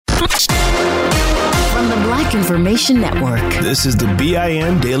From the Black Information Network, this is the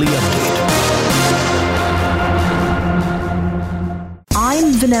BIN Daily Update.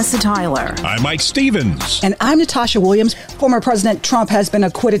 I'm Vanessa Tyler. I'm Mike Stevens. And I'm Natasha Williams. Former President Trump has been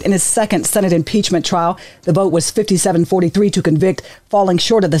acquitted in his second Senate impeachment trial. The vote was 57-43 to convict, falling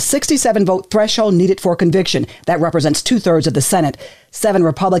short of the 67-vote threshold needed for conviction. That represents 2/3 of the Senate. 7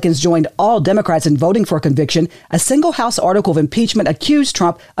 Republicans joined all Democrats in voting for conviction. A single House article of impeachment accused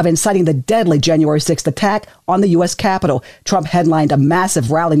Trump of inciting the deadly January 6th attack on the U.S. Capitol. Trump headlined a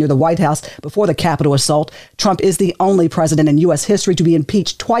massive rally near the White House before the Capitol assault. Trump is the only president in U.S. history to be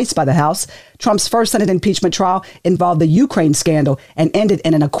impeached twice by the House. Trump's first Senate impeachment trial involved the Ukraine scandal and ended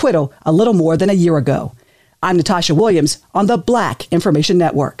in an acquittal a little more than a year ago. I'm Natasha Williams on the Black Information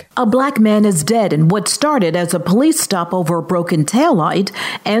Network. A black man is dead in what started as a police stop over a broken taillight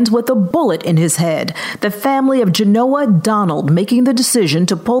ends with a bullet in his head. The family of Genoa Donald making the decision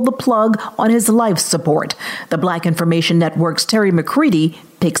to pull the plug on his life support. The Black Information Network's Terry McCready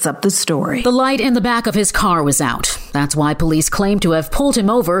picks up the story. The light in the back of his car was out. That's why police claim to have pulled him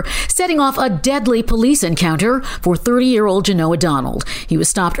over, setting off a deadly police encounter for 30-year-old Genoa Donald. He was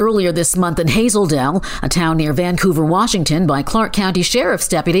stopped earlier this month in Hazeldale, a town near Vancouver, Washington, by Clark County Sheriff's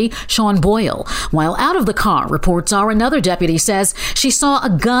Deputy Sean Boyle. While out of the car, reports are another deputy says she saw a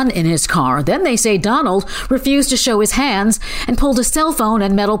gun in his car. Then they say Donald refused to show his hands and pulled a cell phone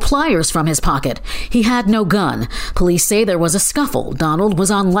and metal pliers from his pocket. He had no gun. Police say there was a scuffle. Donald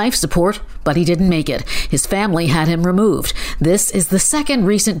was on life support, but he didn't make it. His family had him removed. This is the second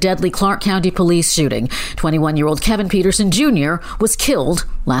recent deadly Clark County police shooting. 21-year-old Kevin Peterson Jr. was killed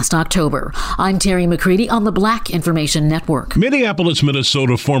last October. I'm Terry McCready on the Black Information Network. Minneapolis,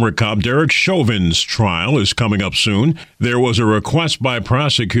 Minnesota former cop Derek Chauvin's trial is coming up soon. There was a request by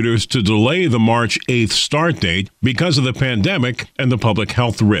prosecutors to delay the March 8th start date because of the pandemic and the public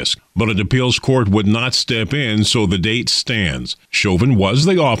health risk. But an appeals court would not step in, so the date stands. Chauvin was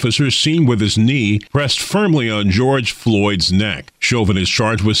the officer seen with his knee pressed firmly on George Floyd's neck. Chauvin is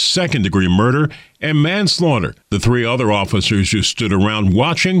charged with second-degree murder and manslaughter. The 3 other officers who stood around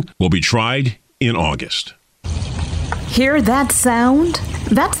watching will be tried in August. Hear that sound?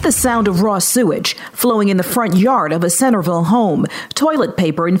 That's the sound of raw sewage flowing in the front yard of a Centerville home. Toilet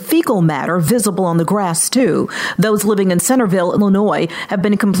paper and fecal matter visible on the grass, too. Those living in Centerville, Illinois, have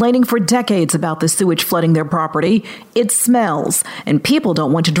been complaining for decades about the sewage flooding their property. It smells, and people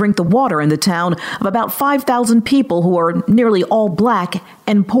don't want to drink the water in the town of about 5,000 people who are nearly all black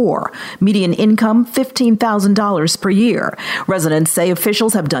and poor. Median income, $15,000 per year. Residents say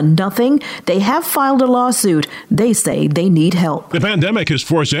officials have done nothing. They have filed a lawsuit. They say they need help. The pandemic has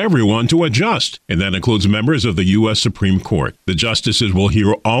forced everyone to adjust, and that includes members of the U.S. Supreme Court. The justices will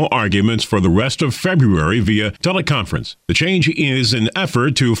hear all arguments for the rest of February via teleconference. The change is an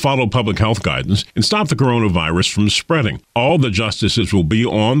effort to follow public health guidance and stop the coronavirus from spreading. All the justices will be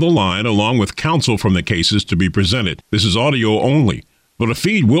on the line along with counsel from the cases to be presented. This is audio only, but a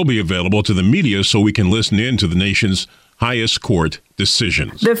feed will be available to the media so we can listen in to the nation's highest court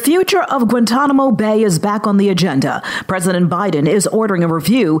decisions. The future of Guantanamo Bay is back on the agenda. President Biden is ordering a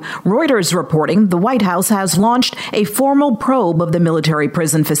review. Reuters reporting the White House has launched a formal probe of the military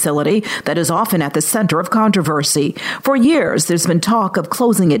prison facility that is often at the center of controversy. For years, there's been talk of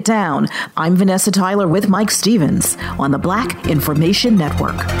closing it down. I'm Vanessa Tyler with Mike Stevens on the Black Information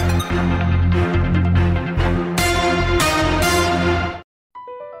Network.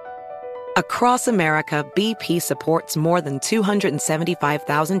 Across America, BP supports more than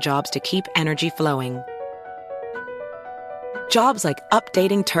 275,000 jobs to keep energy flowing. Jobs like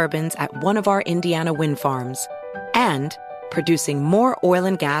updating turbines at one of our Indiana wind farms and producing more oil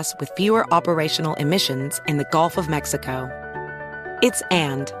and gas with fewer operational emissions in the Gulf of Mexico. It's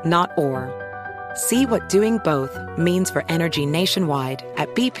and, not or. See what doing both means for energy nationwide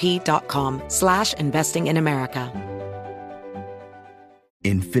at bp.com/investing in America.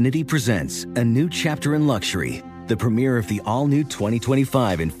 Infiniti presents a new chapter in luxury, the premiere of the all-new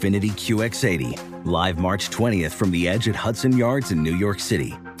 2025 Infiniti QX80, live March 20th from the Edge at Hudson Yards in New York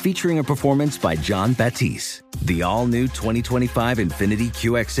City, featuring a performance by Jon Batiste. The all-new 2025 Infiniti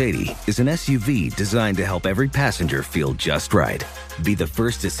QX80 is an SUV designed to help every passenger feel just right. Be the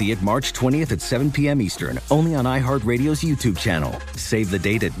first to see it March 20th at 7 p.m. Eastern, only on iHeartRadio's YouTube channel. Save the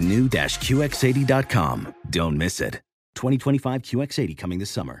date at new-QX80.com. Don't miss it. 2025 QX80 coming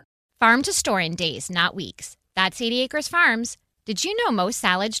this summer. Farm to store in days, not weeks. That's 80 Acres Farms. Did you know most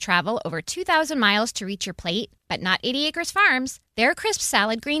salads travel over 2,000 miles to reach your plate? But not 80 Acres Farms. Their crisp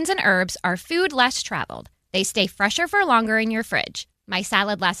salad greens and herbs are food less traveled. They stay fresher for longer in your fridge. My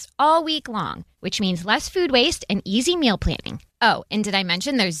salad lasts all week long, which means less food waste and easy meal planning. Oh, and did I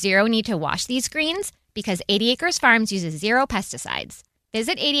mention there's zero need to wash these greens? Because 80 Acres Farms uses zero pesticides.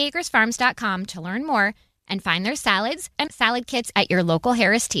 Visit 80acresfarms.com to learn more and find their salads and salad kits at your local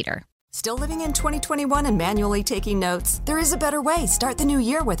Harris Teeter. Still living in 2021 and manually taking notes? There is a better way. Start the new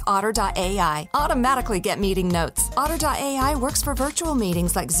year with Otter.ai. Automatically get meeting notes. Otter.ai works for virtual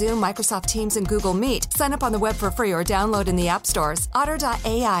meetings like Zoom, Microsoft Teams, and Google Meet. Sign up on the web for free or download in the app stores.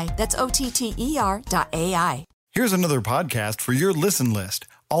 Otter.ai. That's OTTER.ai. Here's another podcast for your listen list.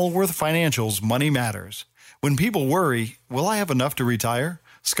 Allworth Financial's Money Matters. When people worry, will I have enough to retire?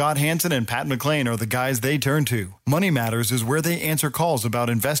 Scott Hansen and Pat McClain are the guys they turn to. Money Matters is where they answer calls about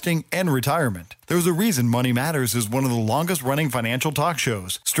investing and retirement. There's a reason Money Matters is one of the longest-running financial talk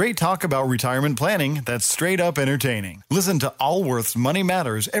shows. Straight talk about retirement planning that's straight-up entertaining. Listen to Allworth's Money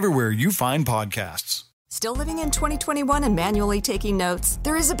Matters everywhere you find podcasts. Still living in 2021 and manually taking notes?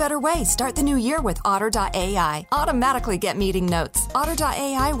 There is a better way. Start the new year with Otter.ai. Automatically get meeting notes.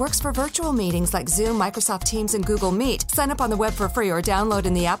 Otter.ai works for virtual meetings like Zoom, Microsoft Teams, and Google Meet. Sign up on the web for free or download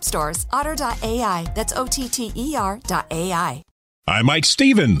in the app stores. Otter.ai. That's OTTER.ai. I'm Mike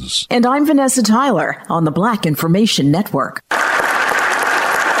Stevens. And I'm Vanessa Tyler on the Black Information Network.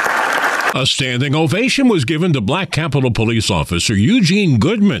 A standing ovation was given to Black Capitol Police Officer Eugene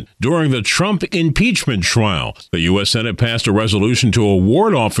Goodman during the Trump impeachment trial. The U.S. Senate passed a resolution to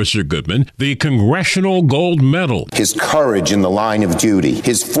award Officer Goodman the Congressional Gold Medal. His courage in the line of duty,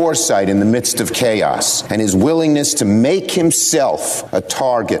 his foresight in the midst of chaos, and his willingness to make himself a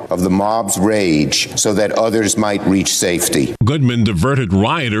target of the mob's rage so that others might reach safety. Goodman diverted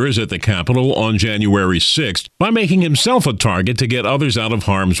rioters at the Capitol on January 6th by making himself a target to get others out of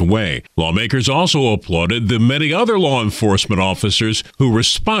harm's way. Lawmakers also applauded the many other law enforcement officers who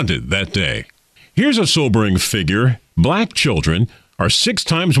responded that day. Here's a sobering figure. Black children are 6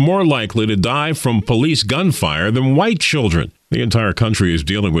 times more likely to die from police gunfire than white children. The entire country is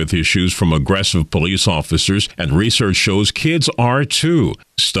dealing with issues from aggressive police officers, and research shows kids are too.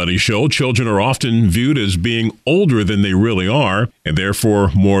 Studies show children are often viewed as being older than they really are, and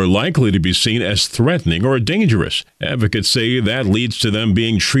therefore more likely to be seen as threatening or dangerous. Advocates say that leads to them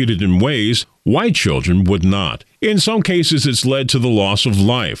being treated in ways white children would not. In some cases, it's led to the loss of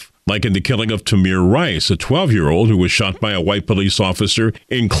life, like in the killing of Tamir Rice, a 12-year-old who was shot by a white police officer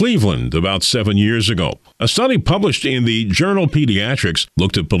in Cleveland about 7 years ago. A study published in the journal Pediatrics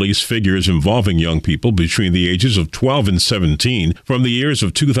looked at police figures involving young people between the ages of 12 and 17 from the years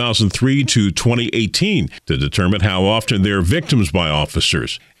of 2003 to 2018 to determine how often they're victims by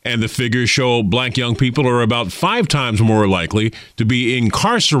officers. And the figures show black young people are about 5 times more likely to be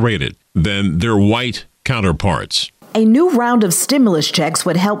incarcerated than their white counterparts. A new round of stimulus checks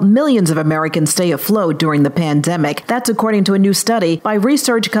would help millions of Americans stay afloat during the pandemic. That's according to a new study by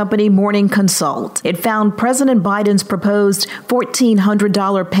research company Morning Consult. It found President Biden's proposed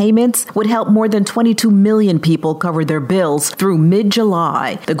 $1,400 payments would help more than 22 million people cover their bills through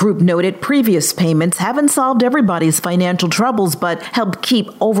mid-July. The group noted previous payments haven't solved everybody's financial troubles, but helped keep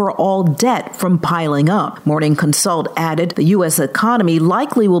overall debt from piling up. Morning Consult added the U.S. economy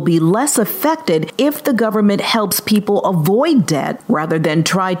likely will be less affected if the government helps people avoid debt rather than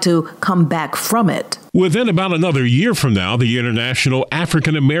try to come back from it. Within about another year from now, the International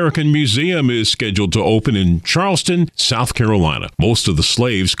African American Museum is scheduled to open in Charleston, South Carolina. Most of the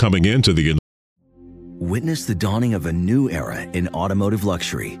slaves coming into the... Witness the dawning of a new era in automotive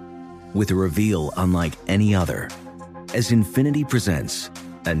luxury with a reveal unlike any other as Infiniti presents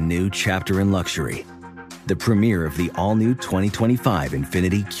a new chapter in luxury, the premiere of the all-new 2025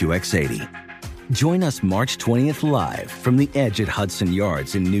 Infiniti QX80. Join us March 20th live from the Edge at Hudson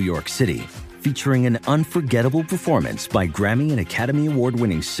Yards in New York City, featuring an unforgettable performance by Grammy and Academy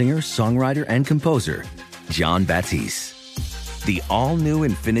Award-winning singer, songwriter, and composer, Jon Batiste. The all-new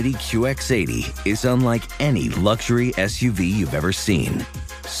Infiniti QX80 is unlike any luxury SUV you've ever seen.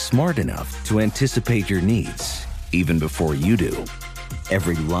 Smart enough to anticipate your needs, even before you do.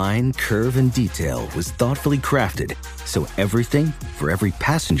 Every line, curve, and detail was thoughtfully crafted, so everything for every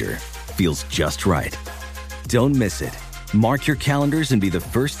passenger feels just right. Don't miss it. Mark your calendars and be the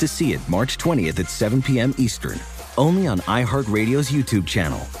first to see it March 20th at 7 p.m. Eastern, only on iHeartRadio's YouTube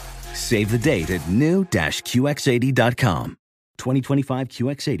channel. Save the date at new-QX80.com. 2025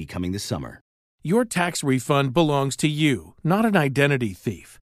 QX80 coming this summer. Your tax refund belongs to you, not an identity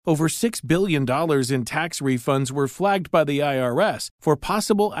thief. Over $6 billion in tax refunds were flagged by the IRS for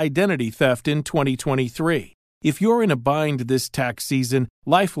possible identity theft in 2023. If you're in a bind this tax season,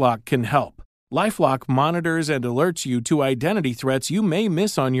 LifeLock can help. LifeLock monitors and alerts you to identity threats you may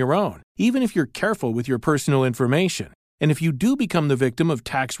miss on your own, even if you're careful with your personal information. And if you do become the victim of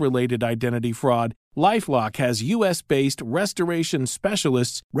tax-related identity fraud, LifeLock has U.S.-based restoration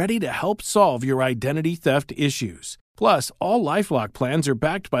specialists ready to help solve your identity theft issues. Plus, all LifeLock plans are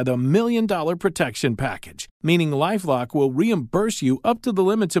backed by the $1 Million Protection Package, meaning LifeLock will reimburse you up to the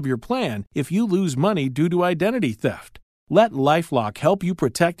limits of your plan if you lose money due to identity theft. Let LifeLock help you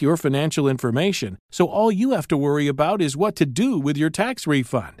protect your financial information, so all you have to worry about is what to do with your tax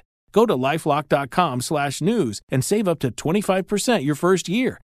refund. Go to LifeLock.com/news and save up to 25% your first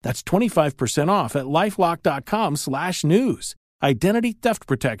year. That's 25% off at LifeLock.com/news. Identity theft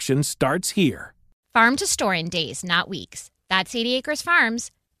protection starts here. Farm to store in days, not weeks. That's 80 Acres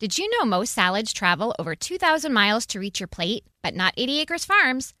Farms. Did you know most salads travel over 2,000 miles to reach your plate? But not 80 Acres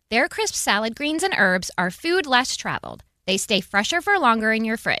Farms. Their crisp salad greens and herbs are food less traveled. They stay fresher for longer in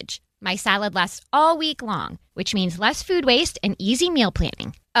your fridge. My salad lasts all week long, which means less food waste and easy meal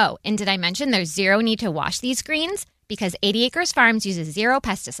planning. Oh, and did I mention there's zero need to wash these greens? Because 80 Acres Farms uses zero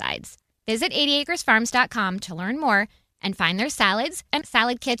pesticides. Visit 80acresfarms.com to learn more and find their salads and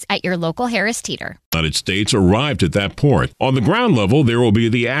salad kits at your local Harris Teeter. United States arrived at that port. On the ground level, there will be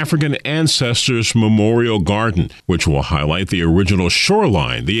the African Ancestors Memorial Garden, which will highlight the original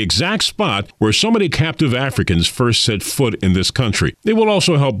shoreline, the exact spot where so many captive Africans first set foot in this country. It will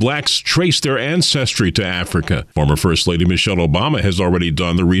also help blacks trace their ancestry to Africa. Former First Lady Michelle Obama has already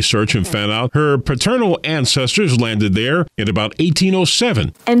done the research and found out her paternal ancestors landed there in about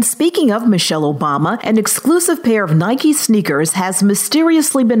 1807. And speaking of Michelle Obama, an exclusive pair of Nike sneakers has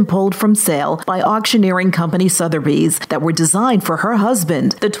mysteriously been pulled from sale by auctioneering company Sotheby's that were designed for her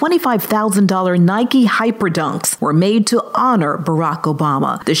husband. The $25,000 Nike Hyperdunks were made to honor Barack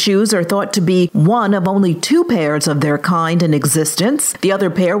Obama. The shoes are thought to be one of only two pairs of their kind in existence. The other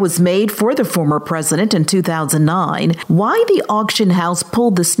pair was made for the former president in 2009. Why the auction house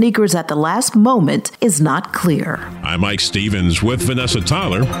pulled the sneakers at the last moment is not clear. I'm Mike Stevens with Vanessa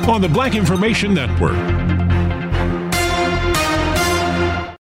Tyler on the Black Information Network.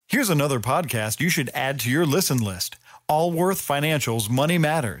 Here's another podcast you should add to your listen list. Allworth Financial's Money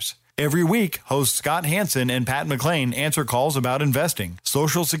Matters. Every week, hosts Scott Hanson and Pat McClain answer calls about investing,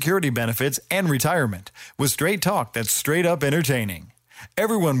 Social Security benefits, and retirement with straight talk that's straight up entertaining.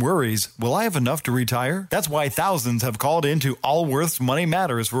 Everyone worries, will I have enough to retire? That's why thousands have called into Allworth's Money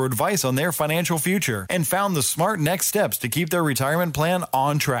Matters for advice on their financial future and found the smart next steps to keep their retirement plan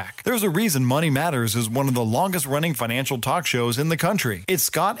on track. There's a reason Money Matters is one of the longest running financial talk shows in the country. It's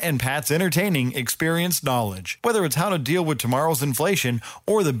Scott and Pat's entertaining, experienced knowledge. Whether it's how to deal with tomorrow's inflation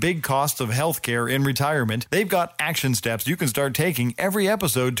or the big costs of healthcare in retirement, they've got action steps you can start taking every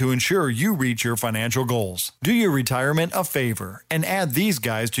episode to ensure you reach your financial goals. Do your retirement a favor and add these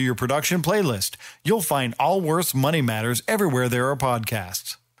guys to your production playlist. You'll find Allworth's Money Matters everywhere there are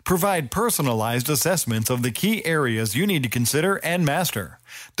podcasts. Provide personalized assessments of the key areas you need to consider and master.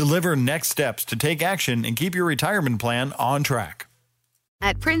 Deliver next steps to take action and keep your retirement plan on track.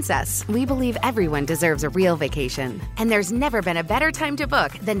 At Princess, we believe everyone deserves a real vacation. And there's never been a better time to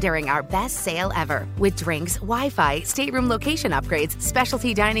book than during our best sale ever. With drinks, Wi-Fi, stateroom location upgrades,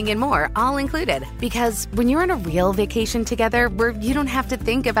 specialty dining, and more, all included. Because when you're on a real vacation together where you don't have to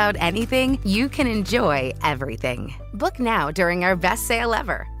think about anything, you can enjoy everything. Book now during our best sale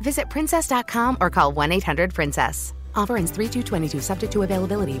ever. Visit princess.com or call 1-800-PRINCESS. Offer ends 3/2/22, subject to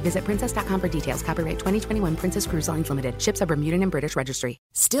availability. Visit princess.com for details. Copyright 2021 Princess Cruise Lines Limited. Ships are Bermudan and British Registry.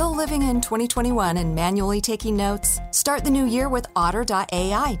 Still living in 2021 and manually taking notes? Start the new year with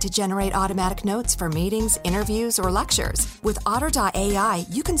Otter.ai to generate automatic notes for meetings, interviews, or lectures. With Otter.ai,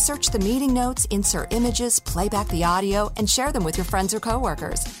 you can search the meeting notes, insert images, play back the audio, and share them with your friends or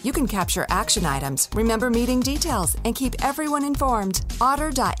coworkers. You can capture action items, remember meeting details, and keep everyone informed.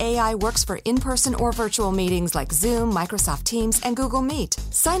 Otter.ai works for in-person or virtual meetings like Zoom, Microsoft Teams, and Google Meet.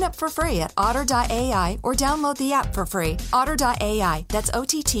 Sign up for free at Otter.ai or download the app for free. Otter.ai. That's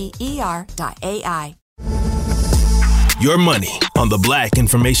OTTER.ai. Your money on the Black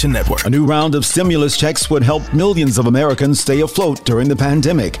Information Network. A new round of stimulus checks would help millions of Americans stay afloat during the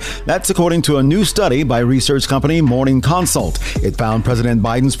pandemic. That's according to a new study by research company Morning Consult. It found President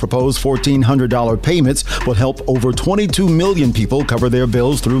Biden's proposed $1,400 payments would help over 22 million people cover their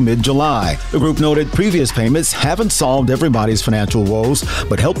bills through mid-July. The group noted previous payments haven't solved everybody's financial woes,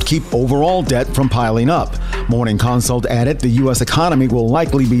 but helped keep overall debt from piling up. Morning Consult added the U.S. economy will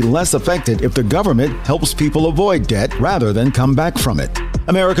likely be less affected if the government helps people avoid debt rather than come back from it.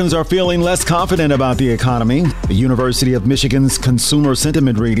 Americans are feeling less confident about the economy. The University of Michigan's consumer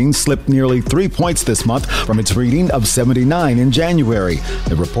sentiment reading slipped nearly 3 points this month from its reading of 79 in January.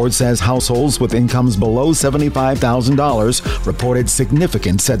 The report says households with incomes below $75,000 reported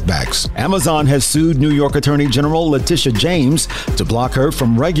significant setbacks. Amazon has sued New York Attorney General Letitia James to block her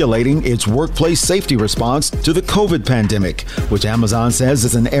from regulating its workplace safety response to the COVID pandemic, which Amazon says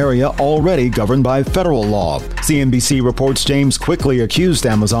is an area already governed by federal law. CNBC reports James quickly accused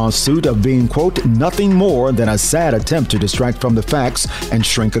Amazon's suit of being, quote, nothing more than a sad attempt to distract from the facts and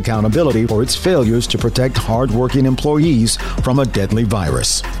shrink accountability for its failures to protect hardworking employees from a deadly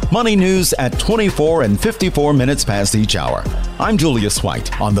virus. Money news at 24 and 54 minutes past each hour. I'm Julius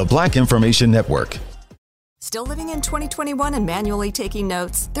White on the Black Information Network. Still living in 2021 and manually taking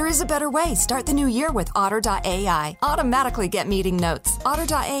notes? There is a better way. Start the new year with Otter.ai. Automatically get meeting notes.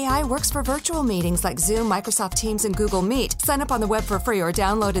 Otter.ai works for virtual meetings like Zoom, Microsoft Teams, and Google Meet. Sign up on the web for free or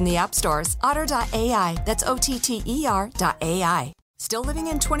download in the app stores. Otter.ai. That's OTTER.ai. Still living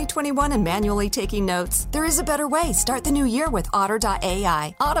in 2021 and manually taking notes? There is a better way. Start the new year with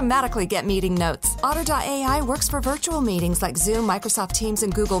Otter.ai. Automatically get meeting notes. Otter.ai works for virtual meetings like Zoom, Microsoft Teams,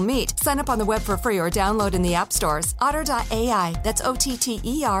 and Google Meet. Sign up on the web for free or download in the app stores. Otter.ai. That's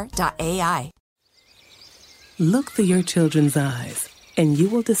OTTER.ai. Look through your children's eyes, and you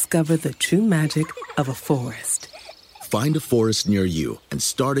will discover the true magic of a forest. Find a forest near you and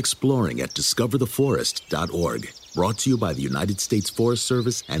start exploring at discovertheforest.org. Brought to you by the United States Forest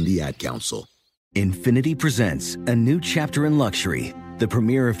Service and the Ad Council. Infiniti presents a new chapter in luxury, the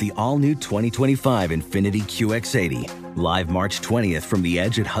premiere of the all-new 2025 Infiniti QX80, live March 20th from the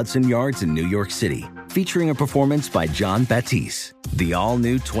Edge at Hudson Yards in New York City, featuring a performance by John Batiste. The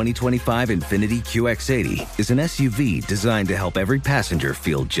all-new 2025 Infiniti QX80 is an SUV designed to help every passenger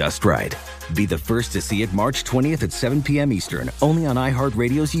feel just right. Be the first to see it March 20th at 7 p.m. Eastern, only on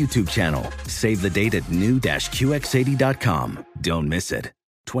iHeartRadio's YouTube channel. Save the date at new-QX80.com. Don't miss it.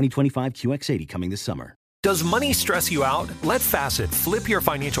 2025 QX80 coming this summer. Does money stress you out? Let Facet flip your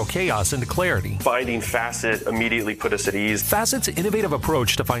financial chaos into clarity. Finding Facet immediately put us at ease. Facet's innovative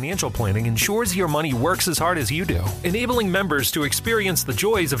approach to financial planning ensures your money works as hard as you do, enabling members to experience the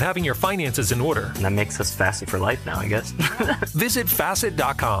joys of having your finances in order. And that makes us Facet for life now, I guess. Visit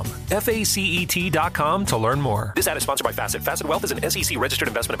Facet.com, FACET.com to learn more. This ad is sponsored by Facet. Facet Wealth is an SEC registered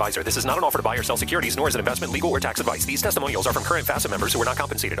investment advisor. This is not an offer to buy or sell securities, nor is it investment, legal, or tax advice. These testimonials are from current Facet members who are not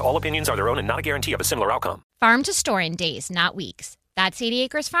compensated. All opinions are their own and not a guarantee of a similar outcome. Farm to store in days, not weeks. That's 80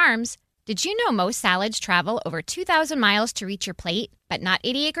 Acres Farms. Did you know most salads travel over 2,000 miles to reach your plate? But not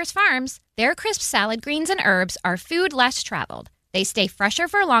 80 Acres Farms. Their crisp salad greens and herbs are food less traveled. They stay fresher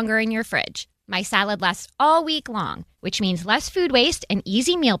for longer in your fridge. My salad lasts all week long, which means less food waste and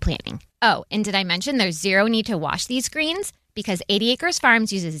easy meal planning. Oh, and did I mention there's zero need to wash these greens? Because 80 Acres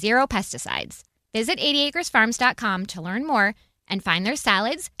Farms uses zero pesticides. Visit 80acresfarms.com to learn more and find their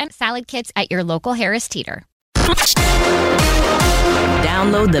salads and salad kits at your local Harris Teeter.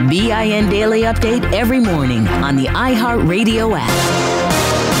 Download the BIN Daily Update every morning on the iHeartRadio app.